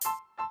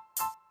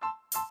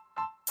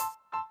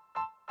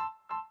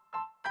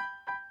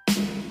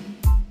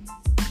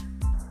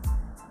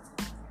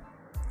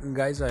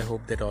Guys, I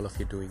hope that all of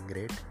you doing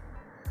great.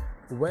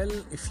 Well,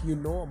 if you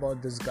know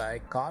about this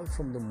guy, Carl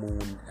from the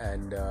Moon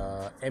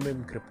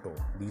and Crypto,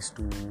 these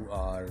two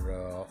are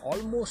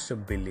almost a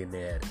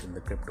billionaire in the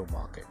crypto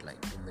market, like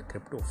in the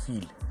crypto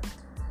field.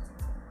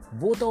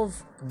 Both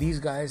of these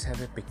guys have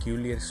a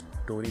peculiar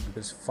story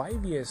because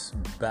 5 years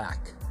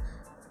back,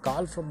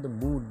 Carl from the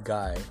Moon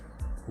guy,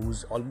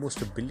 who's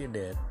almost a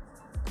billionaire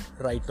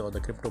right now,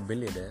 the crypto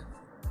billionaire,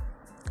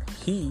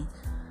 he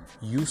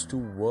used to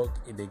work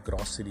in a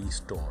grocery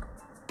store.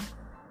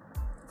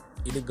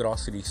 He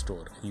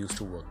used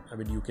to work. I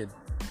mean, you can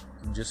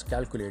just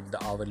calculate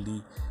the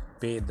hourly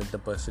pay that the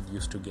person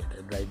used to get.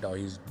 And right now,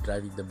 he's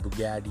driving the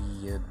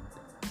Bugatti and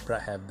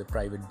have the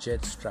private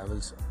jets,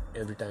 travels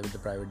every time with the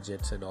private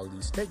jets and all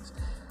these things.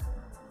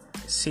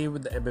 Same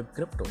with the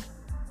Crypto.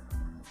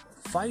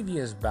 5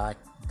 years back,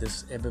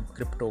 this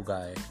Crypto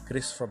guy,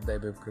 Chris from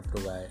the Crypto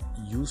guy,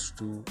 used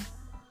to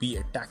be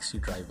a taxi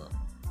driver.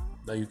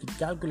 Now you can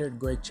calculate,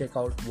 go and check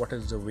out what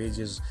is the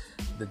wages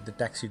that the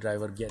taxi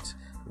driver gets.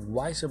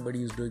 Why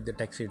somebody is doing the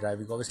taxi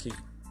driving? Obviously,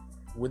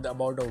 with the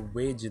amount of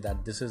wage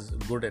that this is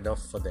good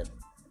enough for them,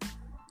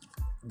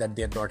 that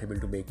they are not able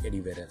to make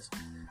anywhere else.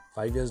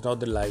 5 years down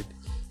the line,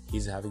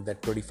 he's having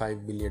that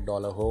 $25 million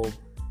home,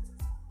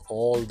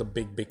 all the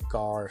big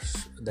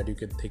cars that you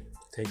can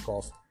think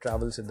of,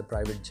 travels in the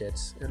private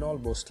jets, and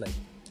almost like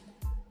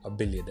a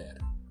billionaire.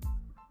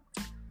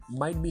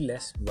 Might be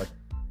less, but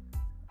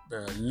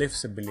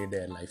lives a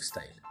billionaire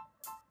lifestyle.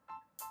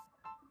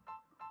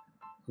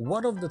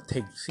 One of the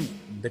things,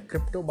 the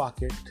crypto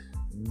market,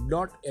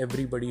 not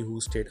everybody who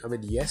stayed,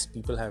 yes,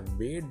 people have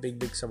made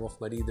big sum of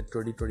money in the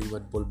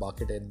 2021 bull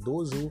market, and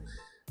those who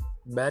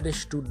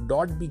managed to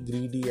not be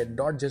greedy and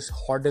not just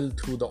hodl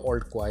through the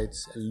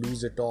altcoins and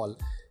lose it all,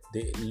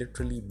 they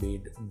literally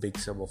made big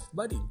sum of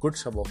money, good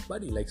sum of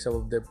money. Like some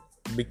of them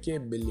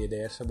became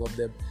millionaires, some of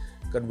them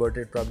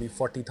converted probably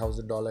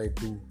 $40,000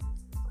 into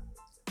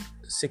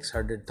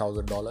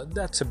 $600,000.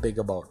 That's a big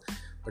amount.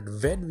 But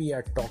when we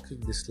are talking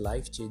this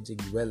life-changing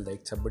wealth,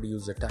 like somebody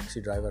who's a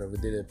taxi driver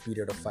within a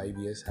period of 5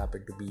 years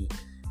happened to be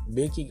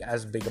making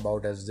as big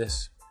amount as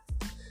this.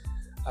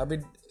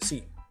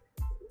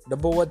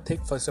 Number one thing,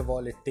 first of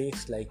all, it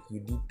takes like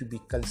you need to be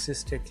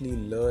consistently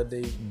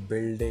learning,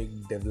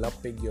 building,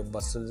 developing your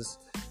muscles.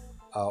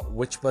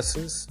 Which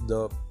muscles?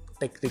 The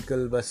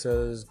technical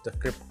muscles, the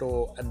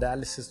crypto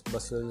analysis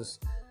muscles.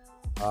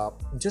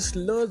 Just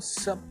learn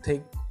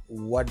something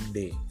one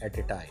day at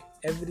a time.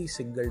 Every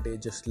single day,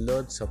 just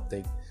learn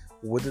something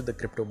within the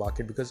crypto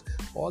market, because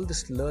all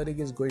this learning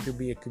is going to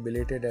be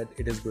accumulated and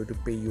it is going to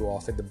pay you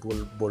off in the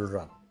bull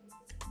run.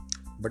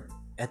 But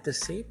at the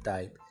same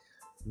time,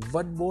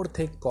 one more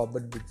thing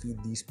common between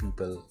these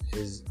people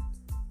is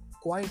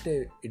quite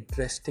an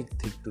interesting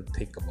thing to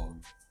think about,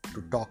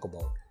 to talk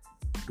about,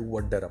 to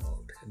wonder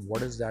about. And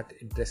what is that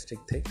interesting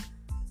thing?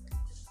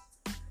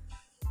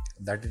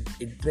 That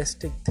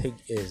interesting thing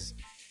is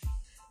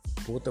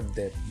both of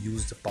them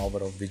use the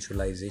power of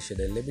visualization.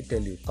 And let me tell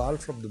you, Carl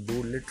from the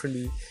Moon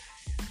literally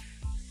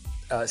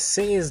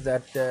says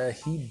that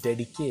he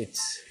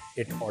dedicates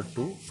it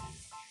onto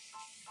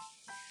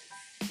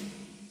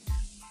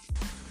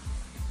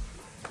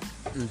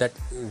that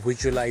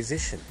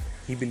visualization.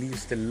 He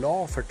believes the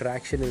law of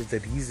attraction is the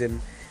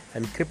reason,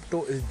 and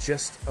crypto is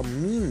just a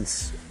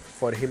means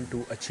for him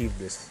to achieve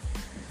this.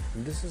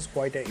 And this is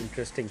quite an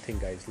interesting thing,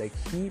 guys. Like,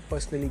 he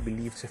personally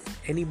believes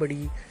if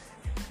anybody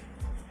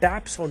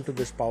taps onto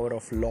this power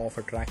of law of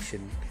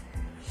attraction,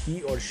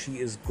 he or she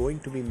is going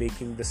to be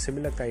making the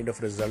similar kind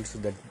of results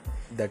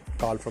that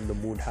Carl from the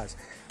Moon has.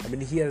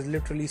 He has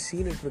literally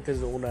seen it with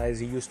his own eyes.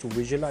 He used to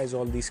visualize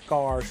all these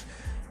cars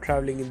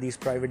traveling in these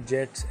private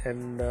jets,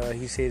 and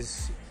he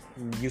says,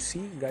 you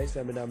see guys,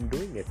 I'm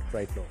doing it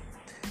right now.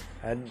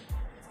 And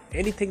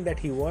anything that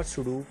he wants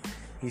to do,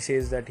 he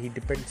says that he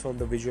depends on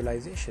the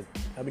visualization.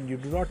 You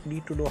do not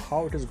need to know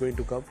how it is going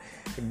to come.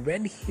 And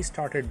when he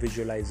started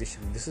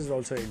visualization, this is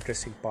also an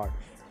interesting part.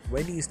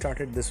 When he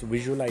started this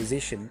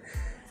visualization,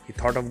 he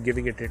thought of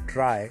giving it a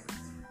try,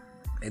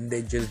 and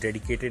then just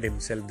dedicated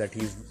himself that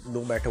he's,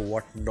 no matter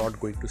what, not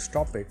going to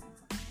stop it.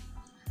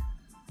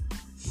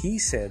 He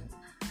said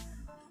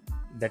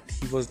that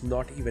he was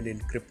not even in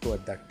crypto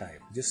at that time.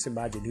 Just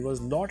imagine, he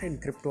was not in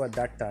crypto at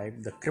that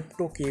time. The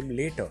crypto came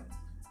later.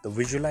 The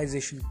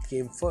visualization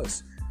came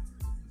first.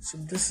 So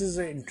this is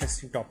an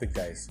interesting topic,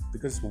 guys,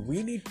 because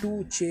we need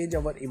to change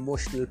our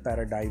emotional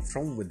paradigm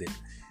from within.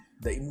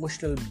 The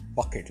emotional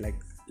bucket, like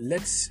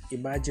let's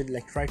imagine,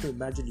 like try to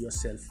imagine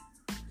yourself.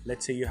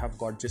 Let's say you have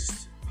got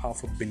just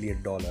 $500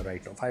 million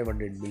right now,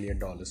 $500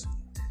 million.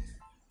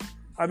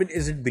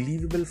 Is it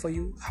believable for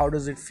you? How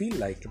does it feel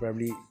like?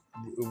 Probably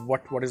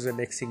what is the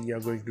next thing you're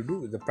going to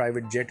do? The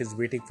private jet is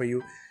waiting for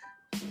you.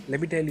 Let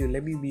me tell you,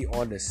 let me be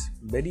honest.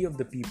 Many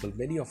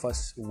of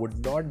us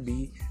would not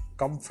be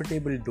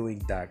comfortable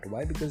doing that.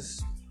 Why?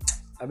 Because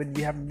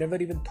we have never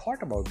even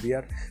thought about. We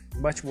are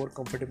much more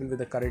comfortable with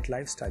the current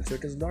lifestyle. So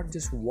it is not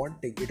just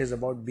wanting, it is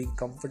about being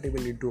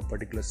comfortable into a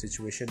particular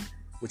situation,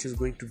 which is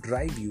going to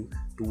drive you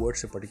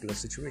towards a particular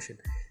situation.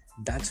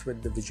 That's when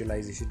the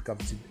visualization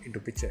comes into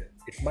picture.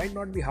 It might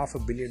not be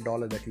 $500 million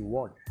that you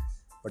want,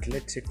 but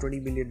let's say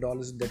 $20 million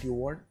that you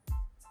want.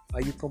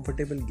 Are you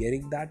comfortable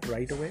getting that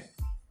right away?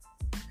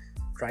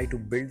 Try to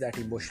build that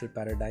emotional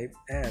paradigm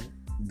and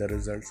the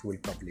results will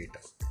come later.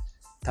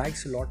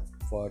 Thanks a lot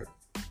for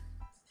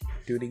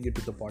tuning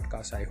into the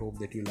podcast. I hope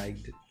that you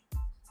liked it.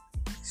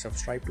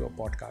 Subscribe to our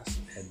podcast,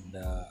 and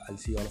I'll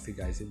see all of you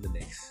guys in the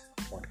next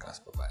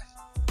podcast.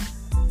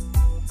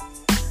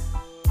 Bye-bye.